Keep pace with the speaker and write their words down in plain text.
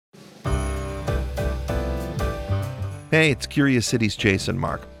Hey, it's Curious City's Jason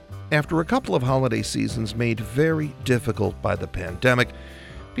Mark. After a couple of holiday seasons made very difficult by the pandemic,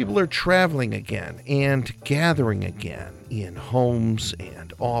 people are traveling again and gathering again in homes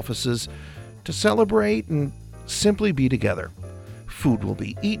and offices to celebrate and simply be together. Food will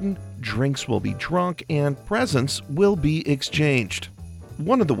be eaten, drinks will be drunk, and presents will be exchanged.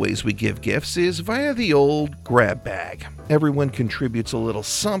 One of the ways we give gifts is via the old grab bag. Everyone contributes a little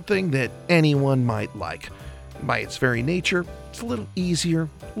something that anyone might like. By its very nature, it's a little easier,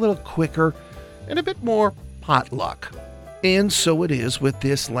 a little quicker, and a bit more potluck. And so it is with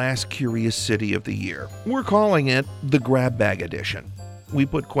this last Curious City of the year. We're calling it the Grab Bag Edition. We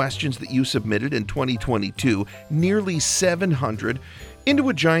put questions that you submitted in 2022, nearly 700, into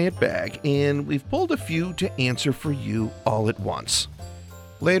a giant bag, and we've pulled a few to answer for you all at once.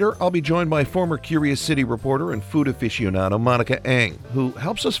 Later, I'll be joined by former Curious City reporter and food aficionado Monica Eng, who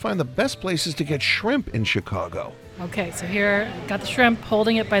helps us find the best places to get shrimp in Chicago. Okay, so here, got the shrimp,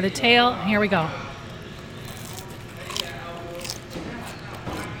 holding it by the tail, and here we go.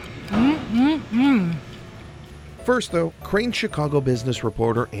 First, though, Crain's Chicago business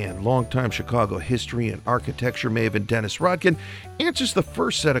reporter and longtime Chicago history and architecture maven Dennis Rodkin answers the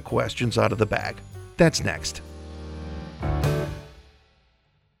first set of questions out of the bag. That's next.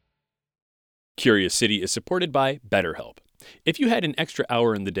 Curious City is supported by BetterHelp. If you had an extra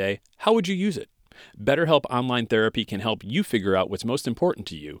hour in the day, how would you use it? BetterHelp Online Therapy can help you figure out what's most important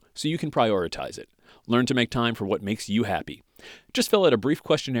to you so you can prioritize it. Learn to make time for what makes you happy. Just fill out a brief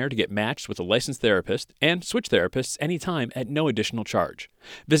questionnaire to get matched with a licensed therapist and switch therapists anytime at no additional charge.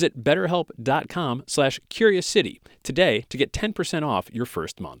 Visit betterhelp.com/curiouscity today to get 10% off your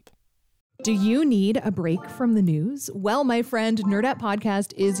first month. Do you need a break from the news? Well, my friend, Nerdette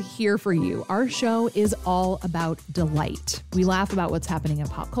Podcast is here for you. Our show is all about delight. We laugh about what's happening in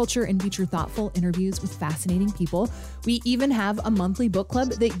pop culture and feature thoughtful interviews with fascinating people. We even have a monthly book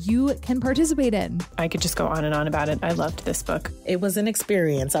club that you can participate in. I could just go on and on about it. I loved this book. It was an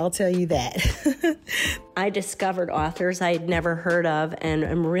experience, I'll tell you that. I discovered authors I had never heard of, and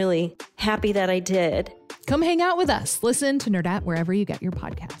I'm really happy that I did. Come hang out with us. Listen to Nerdette wherever you get your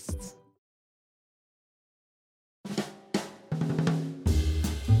podcasts.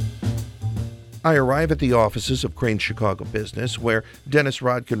 I arrive at the offices of Crain's Chicago Business, where Dennis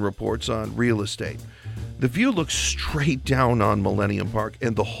Rodkin reports on real estate. The view looks straight down on Millennium Park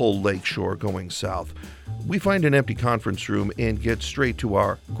and the whole lakeshore going south. We find an empty conference room and get straight to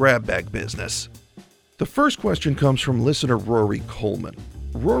our grab bag business. The first question comes from listener Rory Coleman.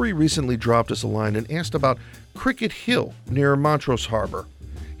 Rory recently dropped us a line and asked about Cricket Hill near Montrose Harbor.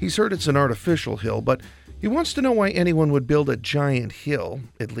 He's heard it's an artificial hill, but he wants to know why anyone would build a giant hill,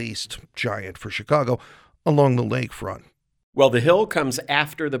 at least giant for Chicago, along the lakefront. Well, the hill comes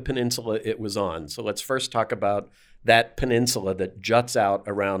after the peninsula it was on. So let's first talk about that peninsula that juts out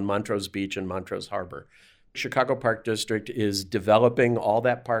around Montrose Beach and Montrose Harbor. Chicago Park District is developing all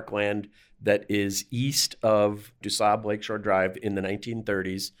that parkland that is east of DuSable Lakeshore Drive in the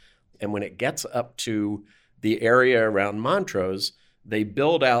 1930s. And when it gets up to the area around Montrose, they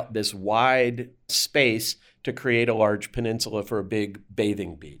build out this wide space to create a large peninsula for a big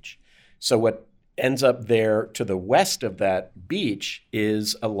bathing beach. So what ends up there to the west of that beach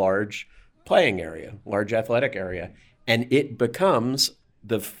is a large playing area, large athletic area, and it becomes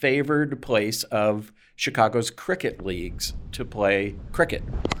the favored place of Chicago's cricket leagues to play cricket,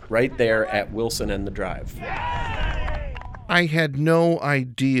 right there at Wilson and the Drive. I had no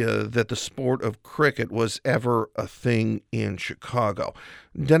idea that the sport of cricket was ever a thing in Chicago.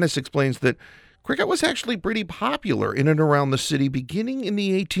 Dennis explains that cricket was actually pretty popular in and around the city beginning in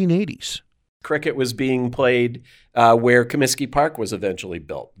the 1880s. Cricket was being played where Comiskey Park was eventually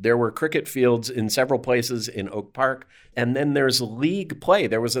built. There were cricket fields in several places in Oak Park, and then there's league play.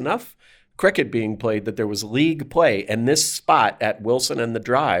 There was enough cricket being played that there was league play, and this spot at Wilson and the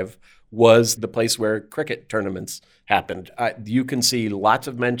Drive was the place where cricket tournaments happened. You can see lots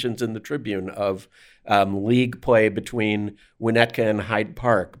of mentions in the Tribune of league play between Winnetka and Hyde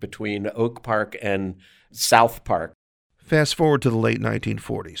Park, between Oak Park and South Park. Fast forward to the late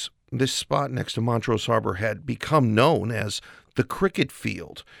 1940s. This spot next to Montrose Harbor had become known as the cricket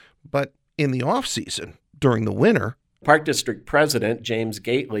field. But in the off-season, during the winter, Park District President James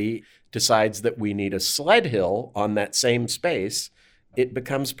Gately decides that we need a sled hill on that same space. It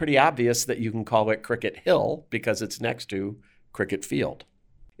becomes pretty obvious that you can call it Cricket Hill because it's next to Cricket Field.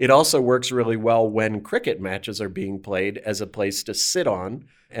 It also works really well when cricket matches are being played as a place to sit on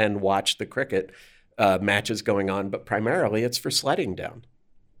and watch the cricket matches going on, but primarily it's for sledding down.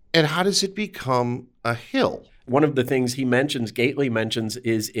 And how does it become a hill? One of the things Gately mentions,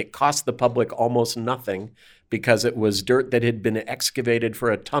 is it cost the public almost nothing because it was dirt that had been excavated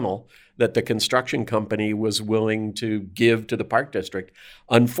for a tunnel that the construction company was willing to give to the Park District.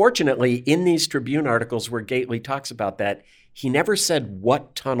 Unfortunately, in these Tribune articles where Gately talks about that, he never said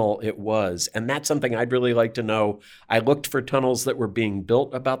what tunnel it was. And that's something I'd really like to know. I looked for tunnels that were being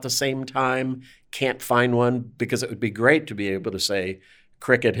built about the same time, can't find one, because it would be great to be able to say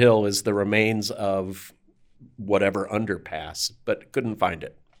Cricket Hill is the remains of whatever underpass, but couldn't find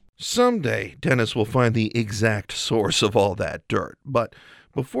it. Someday, Dennis will find the exact source of all that dirt. But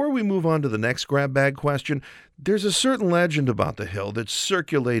before we move on to the next grab bag question, there's a certain legend about the hill that's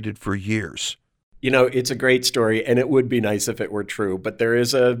circulated for years. You know, it's a great story, and it would be nice if it were true, but there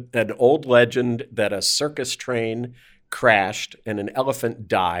is an old legend that a circus train crashed and an elephant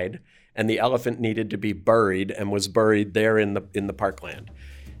died, and the elephant needed to be buried and was buried there in the parkland.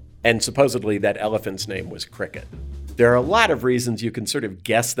 And supposedly that elephant's name was Cricket. There are a lot of reasons you can sort of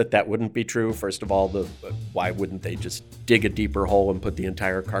guess that wouldn't be true. First of all, why wouldn't they just dig a deeper hole and put the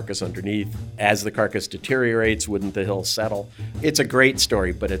entire carcass underneath? As the carcass deteriorates, wouldn't the hill settle? It's a great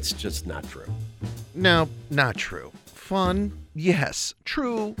story, but it's just not true. No, not true. Fun? Yes.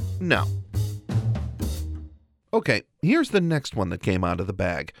 True? No. Okay, here's the next one that came out of the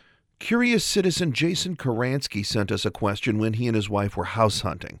bag. Curious citizen Jason Karansky sent us a question when he and his wife were house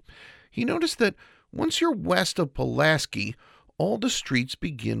hunting. He noticed that once you're west of Pulask, all the streets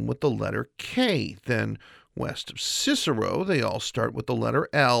begin with the letter K. Then west of Cicero, they all start with the letter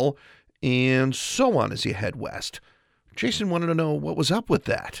L, and so on as you head west. Jason wanted to know what was up with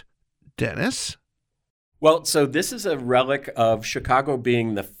that. Dennis? Well, so this is a relic of Chicago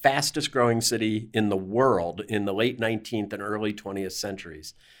being the fastest growing city in the world in the late 19th and early 20th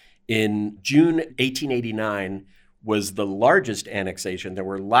centuries. In June 1889 was the largest annexation. There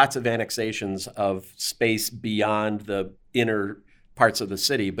were lots of annexations of space beyond the inner parts of the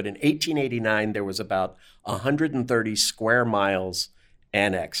city, but in 1889 there was about 130 square miles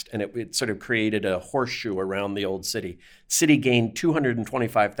annexed, and it sort of created a horseshoe around the old city. City gained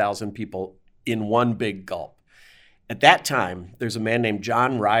 225,000 people in one big gulp. At that time, there's a man named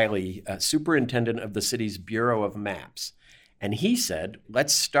John Riley, superintendent of the city's Bureau of Maps. And he said,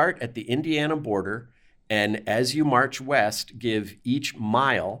 let's start at the Indiana border, and as you march west, give each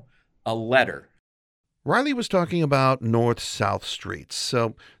mile a letter. Riley was talking about north-south streets.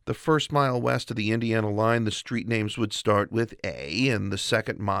 So the first mile west of the Indiana line, the street names would start with A, and the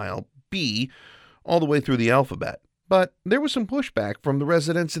second mile B, all the way through the alphabet. But there was some pushback from the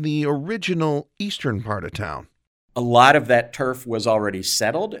residents in the original eastern part of town. A lot of that turf was already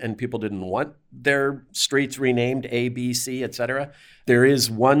settled, and people didn't want their streets renamed A, B, C, etc. There is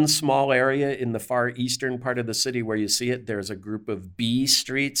one small area in the far eastern part of the city where you see it. There's a group of B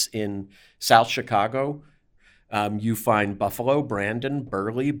streets in South Chicago. You find Buffalo, Brandon,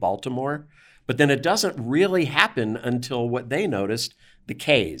 Burley, Baltimore. But then it doesn't really happen until what they noticed, the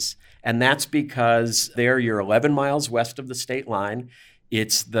Ks. And that's because there you're 11 miles west of the state line.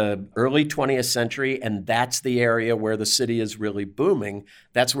 It's the early 20th century, and that's the area where the city is really booming.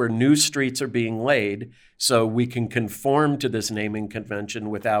 That's where new streets are being laid, so we can conform to this naming convention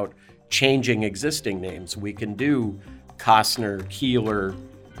without changing existing names. We can do Costner, Keeler,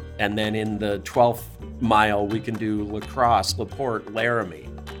 and then in the 12th mile, we can do La Crosse, LaPorte, Laramie.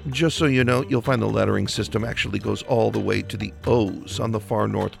 Just so you know, you'll find the lettering system actually goes all the way to the O's on the far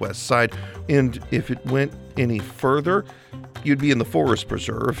northwest side. And if it went any further, you'd be in the Forest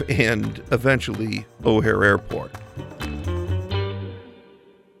Preserve and eventually O'Hare Airport.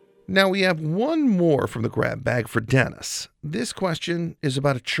 Now we have one more from the grab bag for Dennis. This question is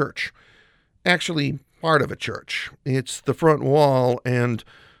about a church. Actually, part of a church. It's the front wall and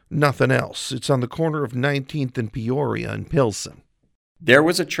nothing else. It's on the corner of 19th and Peoria in Pilsen. There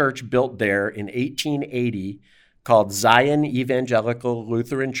was a church built there in 1880 called Zion Evangelical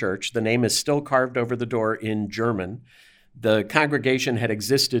Lutheran Church. The name is still carved over the door in German. The congregation had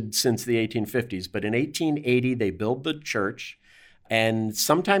existed since the 1850s, but in 1880 they build the church, and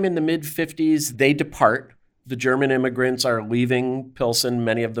sometime in the mid-50s they depart. The German immigrants are leaving Pilsen,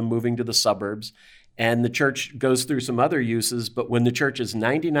 many of them moving to the suburbs, and the church goes through some other uses, but when the church is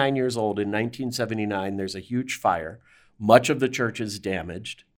 99 years old in 1979, there's a huge fire. Much of the church is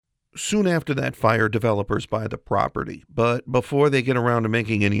damaged. Soon after that fire, developers buy the property. But before they get around to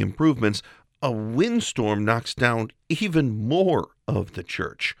making any improvements, a windstorm knocks down even more of the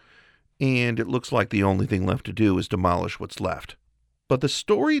church. And it looks like the only thing left to do is demolish what's left. But the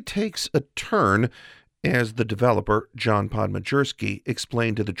story takes a turn as the developer, John Podmajersky,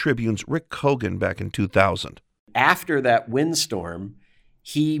 explained to the Tribune's Rick Kogan back in 2000. After that windstorm,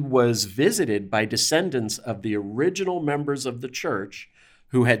 he was visited by descendants of the original members of the church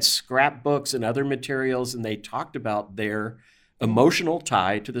who had scrapbooks and other materials, and they talked about their emotional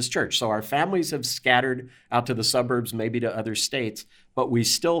tie to this church. So our families have scattered out to the suburbs, maybe to other states, but we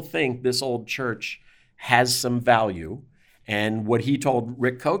still think this old church has some value. And what he told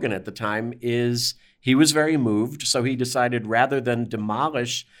Rick Cogan at the time is he was very moved, so he decided rather than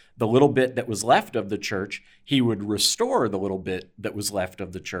demolish the little bit that was left of the church, he would restore the little bit that was left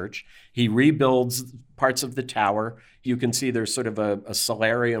of the church. He rebuilds parts of the tower. You can see there's sort of a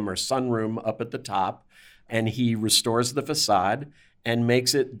solarium or sunroom up at the top, and he restores the facade and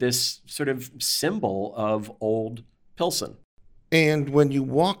makes it this sort of symbol of old Pilsen. And when you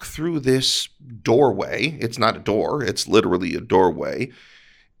walk through this doorway, it's not a door, it's literally a doorway,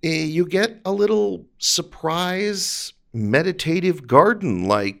 you get a little surprise meditative garden,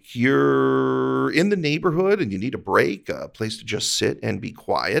 like you're in the neighborhood and you need a break, a place to just sit and be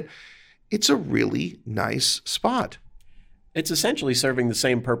quiet. It's a really nice spot. It's essentially serving the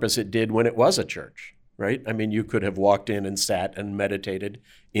same purpose it did when it was a church, right? I mean, you could have walked in and sat and meditated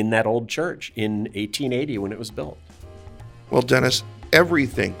in that old church in 1880 when it was built. Well, Dennis,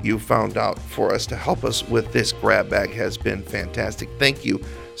 everything you found out for us to help us with this grab bag has been fantastic. Thank you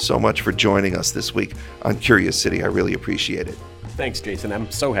so much for joining us this week on Curious City. I really appreciate it. Thanks, Jason.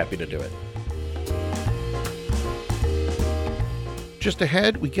 I'm so happy to do it. Just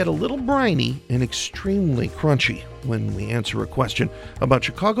ahead, we get a little briny and extremely crunchy when we answer a question about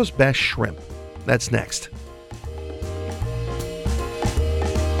Chicago's best shrimp. That's next.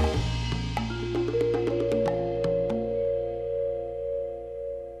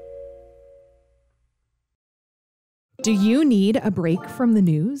 Do you need a break from the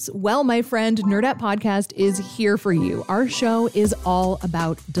news? Well, my friend, Nerdette Podcast is here for you. Our show is all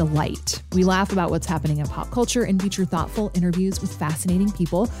about delight. We laugh about what's happening in pop culture and feature thoughtful interviews with fascinating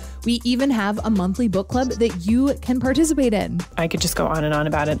people. We even have a monthly book club that you can participate in. I could just go on and on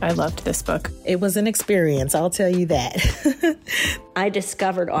about it. I loved this book. It was an experience, I'll tell you that. I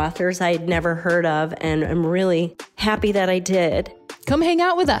discovered authors I had never heard of, and I'm really happy that I did. Come hang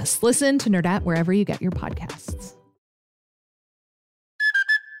out with us. Listen to Nerdette wherever you get your podcasts.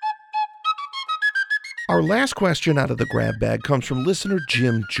 Our last question out of the grab bag comes from listener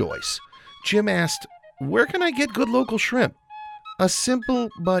Jim Joyce. Jim asked, where can I get good local shrimp? A simple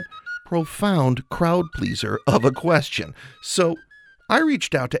but profound crowd pleaser of a question. So I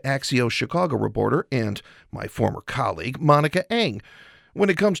reached out to Axios Chicago reporter and my former colleague, Monica Eng. When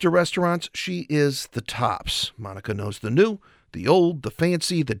it comes to restaurants, she is the tops. Monica knows the new, the old, the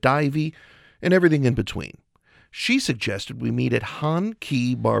fancy, the divey, and everything in between. She suggested we meet at Han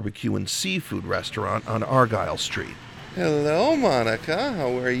Key Barbecue and Seafood Restaurant on Argyle Street. Hello, Monica.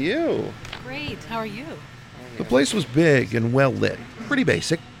 How are you? Great. How are you? The place was big and well lit. Pretty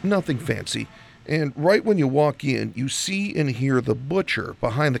basic, nothing fancy. And right when you walk in, you see and hear the butcher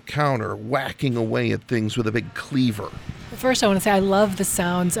behind the counter whacking away at things with a big cleaver. First, I want to say I love the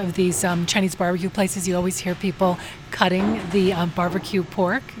sounds of these Chinese barbecue places. You always hear people cutting the barbecue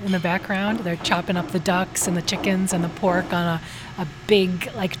pork in the background. They're chopping up the ducks and the chickens and the pork on a big,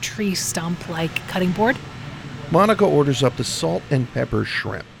 like, tree stump, like, cutting board. Monica orders up the salt and pepper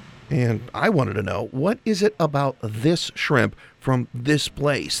shrimp. And I wanted to know, what is it about this shrimp from this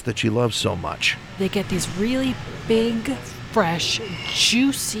place that she loves so much? They get these really big, fresh,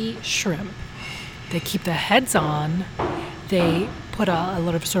 juicy shrimp. They keep the heads on. They put a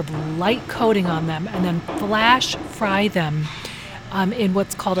little sort of light coating on them and then flash fry them in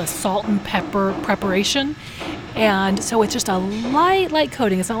what's called a salt and pepper preparation. And so it's just a light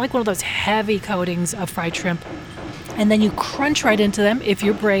coating. It's not like one of those heavy coatings of fried shrimp. And then you crunch right into them, if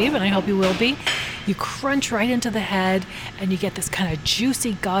you're brave, and I hope you will be. You crunch right into the head, and you get this kind of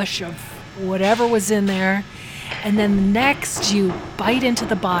juicy gush of whatever was in there. And then next, you bite into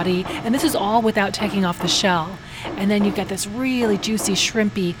the body, and this is all without taking off the shell. And then you get this really juicy,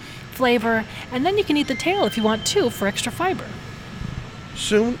 shrimpy flavor. And then you can eat the tail if you want to for extra fiber.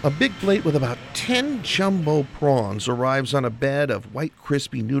 Soon, a big plate with about 10 jumbo prawns arrives on a bed of white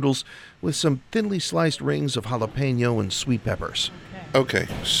crispy noodles with some thinly sliced rings of jalapeno and sweet peppers. Okay,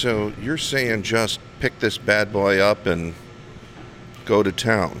 so you're saying just pick this bad boy up and go to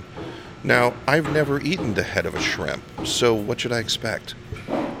town. Now, I've never eaten the head of a shrimp, so what should I expect?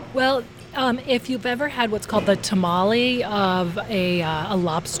 Well, if you've ever had what's called the tamale of a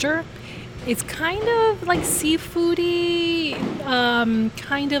lobster, it's kind of like seafoody,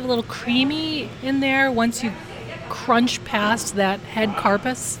 kind of a little creamy in there once you crunch past that head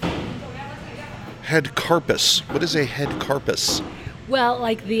carpus. Head carpus? What is a head carpus? Well,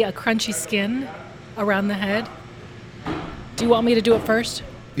 like the crunchy skin around the head. Do you want me to do it first?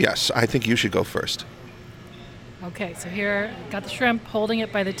 Yes, I think you should go first. Okay, so here, got the shrimp, holding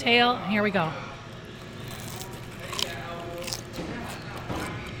it by the tail. Here we go.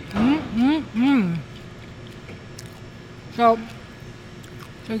 So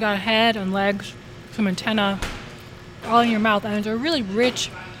we got a head and legs, some antenna, all in your mouth, and it's a really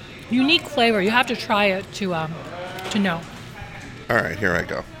rich, unique flavor. You have to try it to know. All right, here I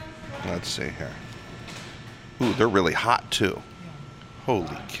go. Let's see here. Ooh, they're really hot, too.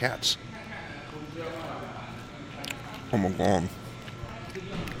 Holy cats. Oh, my God.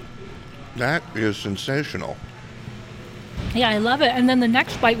 That is sensational. Yeah, I love it. And then the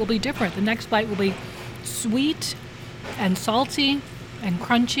next bite will be different. The next bite will be sweet and salty and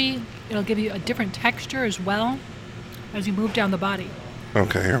crunchy. It'll give you a different texture as well as you move down the body.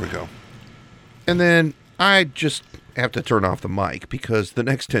 Okay, here we go. And then I just have to turn off the mic because the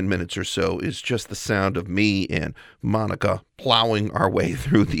next 10 minutes or so is just the sound of me and Monica plowing our way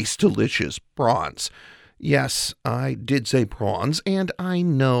through these delicious prawns. Yes, I did say prawns, and I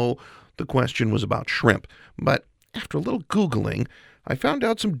know the question was about shrimp, but after a little Googling, I found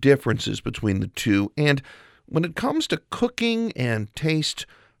out some differences between the two, and when it comes to cooking and taste,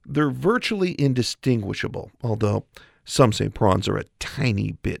 they're virtually indistinguishable, although some say prawns are a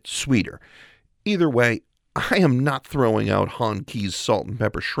tiny bit sweeter. Either way, I am not throwing out Han Key's salt and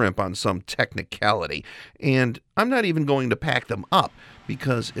pepper shrimp on some technicality, and I'm not even going to pack them up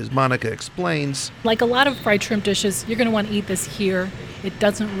because, as Monica explains, like a lot of fried shrimp dishes, you're going to want to eat this here. It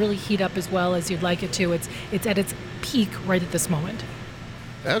doesn't really heat up as well as you'd like it to. It's at its peak right at this moment.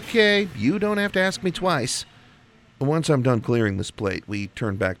 Okay, you don't have to ask me twice. Once I'm done clearing this plate, we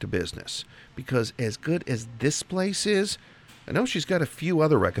turn back to business, because as good as this place is, I know she's got a few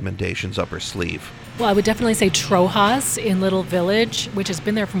other recommendations up her sleeve. Well, I would definitely say Trojas in Little Village, which has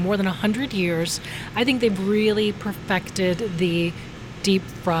been there for more than 100 years. I think they've really perfected the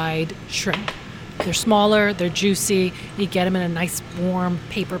deep-fried shrimp. They're smaller, they're juicy. You get them in a nice warm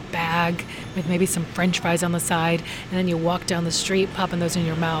paper bag with maybe some French fries on the side, and then you walk down the street popping those in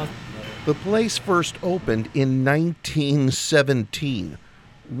your mouth. The place first opened in 1917.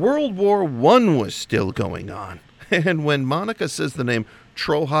 World War I was still going on. And when Monica says the name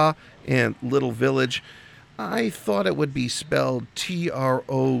Troja and Little Village, I thought it would be spelled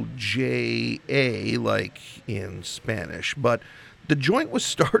Troja, like in Spanish. But the joint was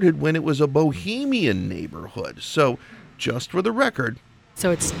started when it was a bohemian neighborhood. So, just for the record.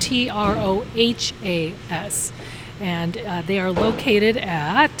 So it's Trohas. And they are located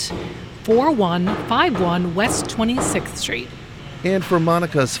at 4151 West 26th Street. And for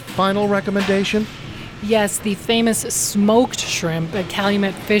Monica's final recommendation? Yes, the famous smoked shrimp at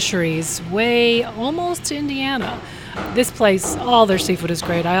Calumet Fisheries, way almost to Indiana. This place, all their seafood is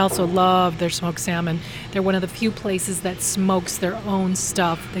great. I also love their smoked salmon. They're one of the few places that smokes their own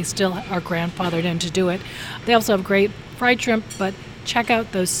stuff. They still are grandfathered in to do it. They also have great fried shrimp, but check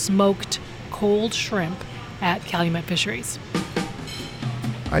out those smoked cold shrimp at Calumet Fisheries.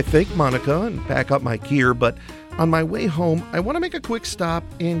 I thank Monica and pack up my gear, but on my way home, I want to make a quick stop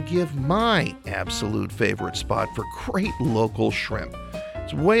and give my absolute favorite spot for great local shrimp.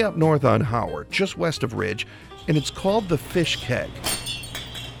 It's way up north on Howard, just west of Ridge, and it's called the Fish Keg.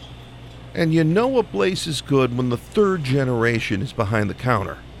 And you know a place is good when the third generation is behind the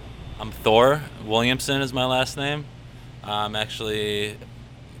counter. I'm Thor. Williamson is my last name. I'm actually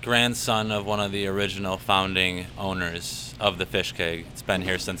grandson of one of the original founding owners of the Fish Keg. It's been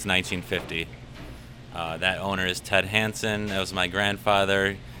here since 1950. That owner is Ted Hansen. That was my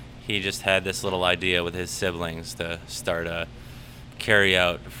grandfather. He just had this little idea with his siblings to start a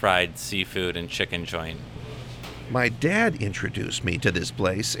carry-out fried seafood and chicken joint. My dad introduced me to this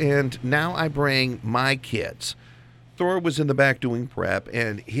place, and now I bring my kids. Thor was in the back doing prep,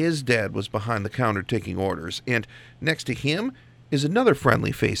 and his dad was behind the counter taking orders. And next to him is another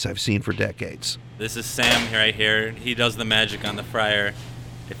friendly face I've seen for decades. This is Sam right here. He does the magic on the fryer.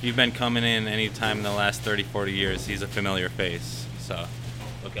 If you've been coming in any time in the last 30, 40 years, he's a familiar face. So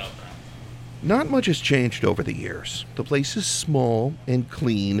look out for him. Not much has changed over the years. The place is small and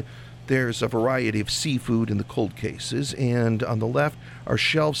clean. There's a variety of seafood in the cold cases, and on the left are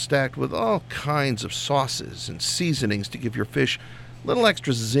shelves stacked with all kinds of sauces and seasonings to give your fish a little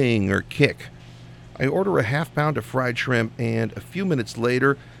extra zing or kick. I order a half pound of fried shrimp, and a few minutes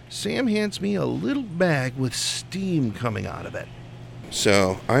later, Sam hands me a little bag with steam coming out of it.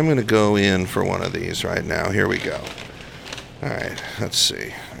 So I'm going to go in for one of these right now. Here we go. All right, let's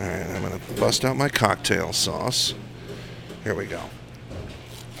see. All right, I'm going to bust out my cocktail sauce. Here we go.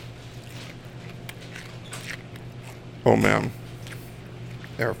 Oh, man.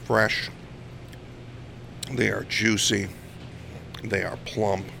 They're fresh. They are juicy. They are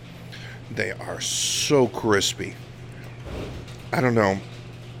plump. They are so crispy. I don't know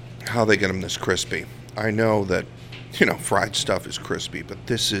how they get them this crispy. I know that, fried stuff is crispy, but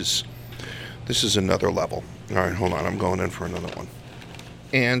this is another level. All right, hold on. I'm going in for another one.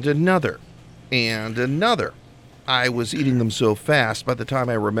 And another. And another. I was eating them so fast, by the time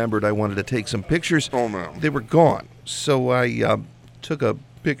I remembered I wanted to take some pictures, they were gone. So I took a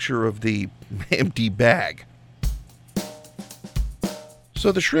picture of the empty bag.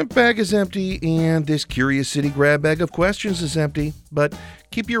 So the shrimp bag is empty, and this Curious City grab bag of questions is empty. But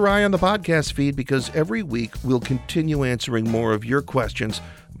keep your eye on the podcast feed, because every week we'll continue answering more of your questions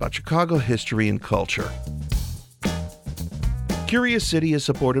about Chicago history and culture. Curious City is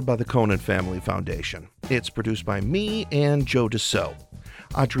supported by the Conan Family Foundation. It's produced by me and Joe Dassault.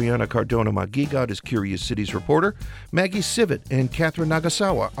 Adriana Cardona-Magigot is Curious City's reporter. Maggie Sivet and Catherine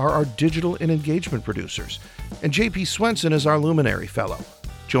Nagasawa are our digital and engagement producers. And J.P. Swenson is our Luminary Fellow.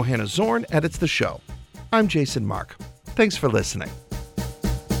 Johanna Zorn edits the show. I'm Jason Mark. Thanks for listening.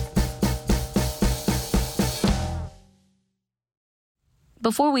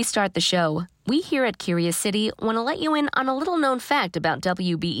 Before we start the show, we here at Curious City want to let you in on a little-known fact about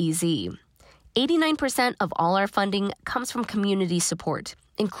WBEZ. 89% of all our funding comes from community support,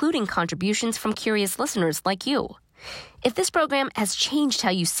 including contributions from curious listeners like you. If this program has changed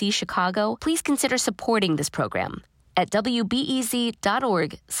how you see Chicago, please consider supporting this program at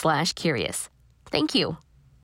wbez.org/curious. Thank you.